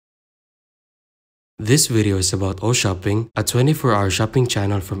This video is about O-Shopping, a 24-hour shopping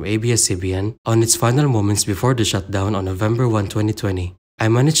channel from ABS-CBN, on its final moments before the shutdown on November 1, 2020. I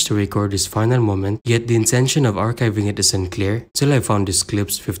managed to record this final moment, yet the intention of archiving it isn't clear till I found these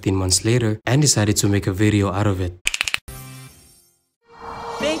clips 15 months later and decided to make a video out of it.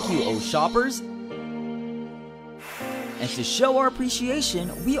 Thank you, O-Shoppers! And to show our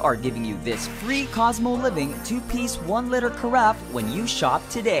appreciation, we are giving you this free Cosmo Living 2-piece 1-liter carafe when you shop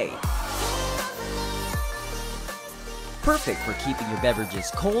today. Perfect for keeping your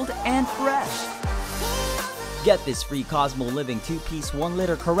beverages cold and fresh. Get this free Cosmo Living 2-piece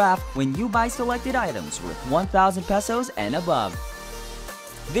 1-liter carafe when you buy selected items worth 1,000 pesos and above.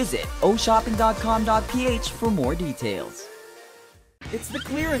 Visit oshopping.com.ph for more details. It's the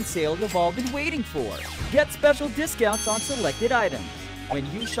clearance sale you've all been waiting for. Get special discounts on selected items when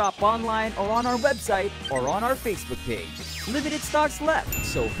you shop online or on our website or on our Facebook page. Limited stocks left,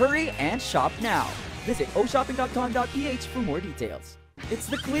 so hurry and shop now. Visit oshopping.com.ph for more details. It's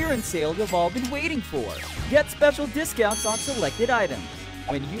the clearance sale you've all been waiting for. Get special discounts on selected items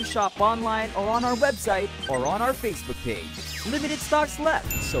when you shop online or on our website or on our Facebook page. Limited stocks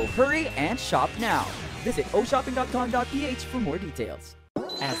left, so hurry and shop now. Visit oshopping.com.ph for more details.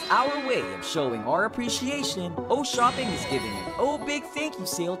 As our way of showing our appreciation, O-Shopping is giving an O-Big Thank You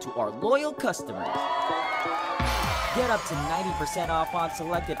sale to our loyal customers. Get up to 90% off on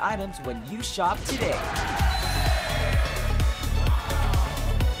selected items when you shop today.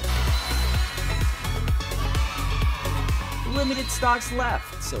 Limited stocks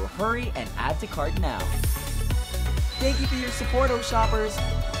left, so hurry and add to cart now. Thank you for your support, O-Shoppers.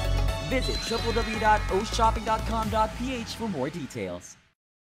 Visit www.oshopping.com.ph for more details.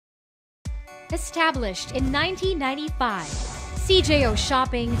 Established in 1995, CJO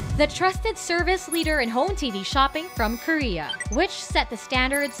Shopping, the trusted service leader in home TV shopping from Korea, which set the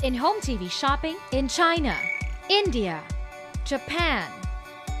standards in home TV shopping in China, India, Japan,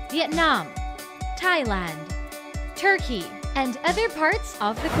 Vietnam, Thailand, Turkey, and other parts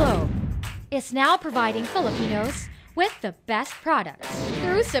of the globe, is now providing Filipinos with the best products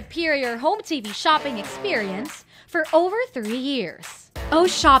through superior home TV shopping experience for over 3 years.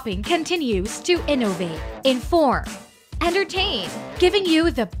 O-Shopping continues to innovate, inform, entertain, giving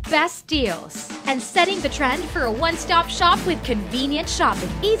you the best deals, and setting the trend for a one-stop shop with convenient shopping,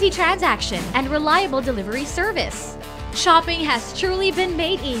 easy transaction, and reliable delivery service. Shopping has truly been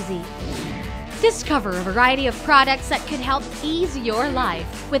made easy. Discover a variety of products that could help ease your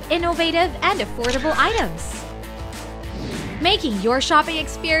life with innovative and affordable items, making your shopping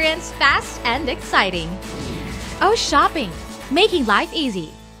experience fast and exciting. O-Shopping, making life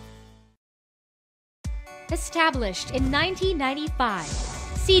easy. Established in 1995,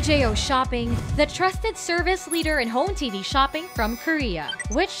 CJO Shopping, the trusted service leader in home TV shopping from Korea,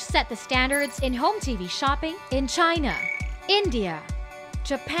 which set the standards in home TV shopping in China, India,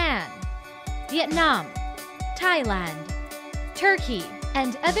 Japan, Vietnam, Thailand, Turkey,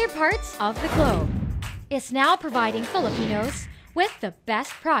 and other parts of the globe, is now providing Filipinos with the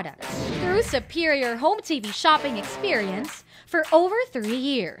best products through superior home TV shopping experience for over 3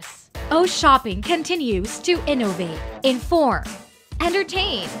 years. O-Shopping continues to innovate, inform,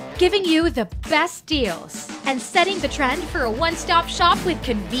 entertain, giving you the best deals, and setting the trend for a one-stop shop with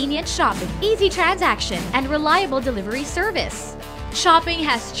convenient shopping, easy transaction, and reliable delivery service. Shopping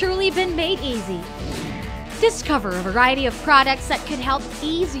has truly been made easy. Discover a variety of products that could help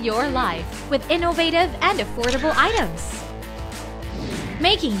ease your life with innovative and affordable items,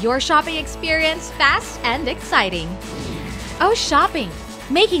 making your shopping experience fast and exciting. O-Shopping,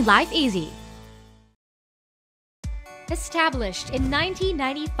 making life easy. Established in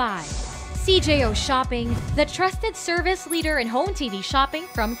 1995, CJO Shopping, the trusted service leader in home TV shopping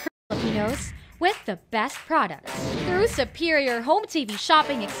from Filipinos with the best products through superior home TV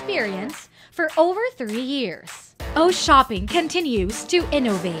shopping experience for over 3 years. O-Shopping continues to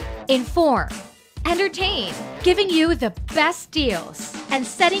innovate, inform, entertain, giving you the best deals, and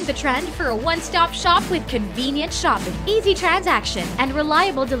setting the trend for a one-stop shop with convenient shopping, easy transaction, and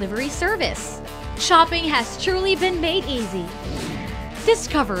reliable delivery service. Shopping has truly been made easy.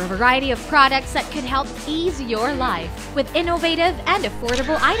 Discover a variety of products that could help ease your life with innovative and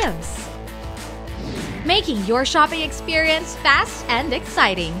affordable items, making your shopping experience fast and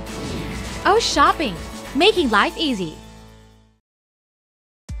exciting. O-Shopping, making life easy.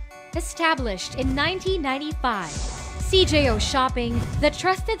 Established in 1995, CJO Shopping, the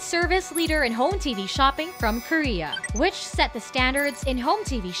trusted service leader in home TV shopping from Korea, which set the standards in home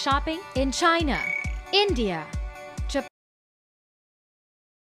TV shopping in China, India,